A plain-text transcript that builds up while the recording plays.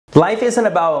Life isn't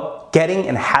about getting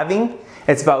and having,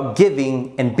 it's about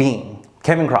giving and being.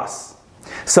 Kevin Kruse.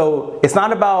 So it's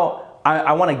not about,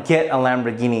 I want to get a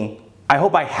Lamborghini. I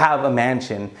hope I have a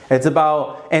mansion. It's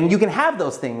about, and you can have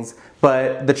those things,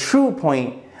 but the true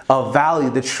point of value,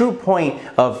 the true point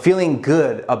of feeling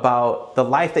good about the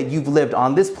life that you've lived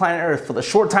on this planet Earth for the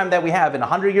short time that we have, in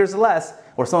 100 years or less,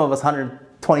 or some of us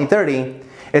 120, 30,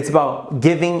 it's about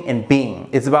giving and being.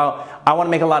 It's about, I want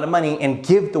to make a lot of money and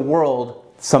give the world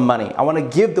some money. I want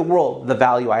to give the world the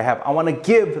value I have. I want to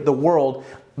give the world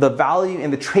the value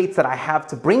and the traits that I have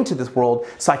to bring to this world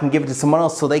so I can give it to someone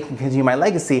else so they can continue my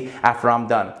legacy after I'm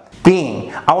done.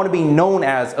 Being, I want to be known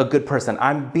as a good person.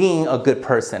 I'm being a good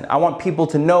person. I want people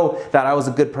to know that I was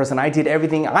a good person. I did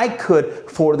everything I could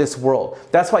for this world.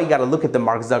 That's why you got to look at the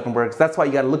Mark Zuckerbergs. That's why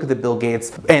you got to look at the Bill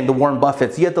Gates and the Warren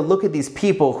Buffetts. You have to look at these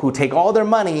people who take all their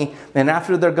money and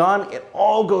after they're gone, it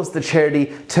all goes to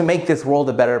charity to make this world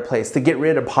a better place, to get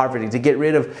rid of poverty, to get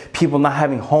rid of people not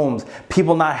having homes,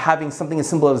 people not having something as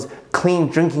simple as clean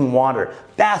drinking water.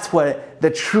 That's what the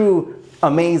true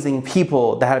amazing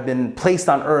people that have been placed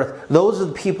on earth, those are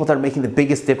the people that are making the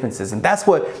biggest differences, and that's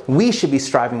what we should be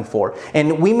striving for.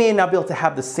 And we may not be able to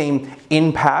have the same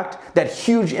impact, that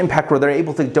huge impact where they're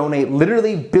able to donate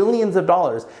literally billions of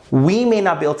dollars. We may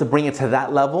not be able to bring it to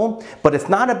that level, but it's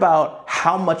not about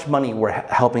how much money we're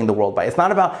helping the world by. It's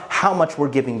not about how much we're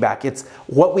giving back. It's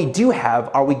what we do have,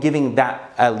 are we giving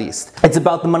that at least? It's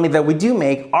about the money that we do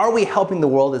make, are we helping the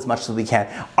world as much as we can?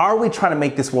 Are we trying to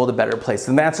make this world a better place?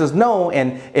 And the answer is no.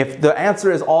 And if the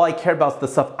answer is all I care about is the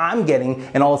stuff I'm getting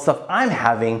and all the stuff I'm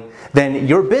having, then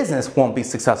your business won't be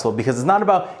successful, because it's not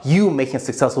about you making a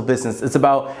successful business. It's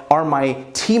about, are my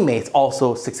teammates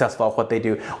also successful at what they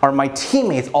do? Are my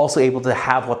teammates also able to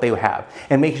have what they have?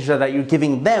 And making sure that you're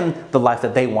giving them the life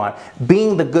that they want.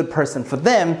 Being the good person for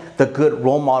them, the good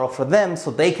role model for them,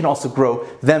 so they can also grow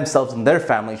themselves and their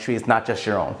family trees, not just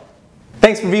your own.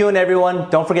 Thanks for viewing,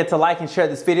 everyone. Don't forget to like and share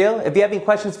this video. If you have any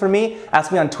questions for me,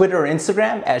 ask me on Twitter or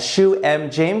Instagram at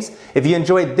 @ShuMJames. If you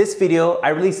enjoyed this video, I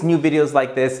release new videos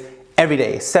like this every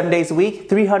day, 7 days a week,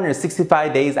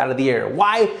 365 days out of the year.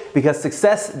 Why? Because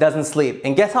success doesn't sleep.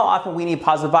 And guess how often we need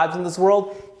positive vibes in this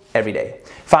world? Every day.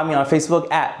 Find me on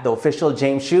Facebook at the official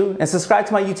James Shu, and subscribe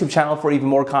to my YouTube channel for even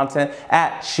more content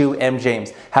at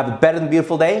ShuMJames. Have a better than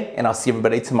beautiful day, and I'll see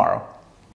everybody tomorrow.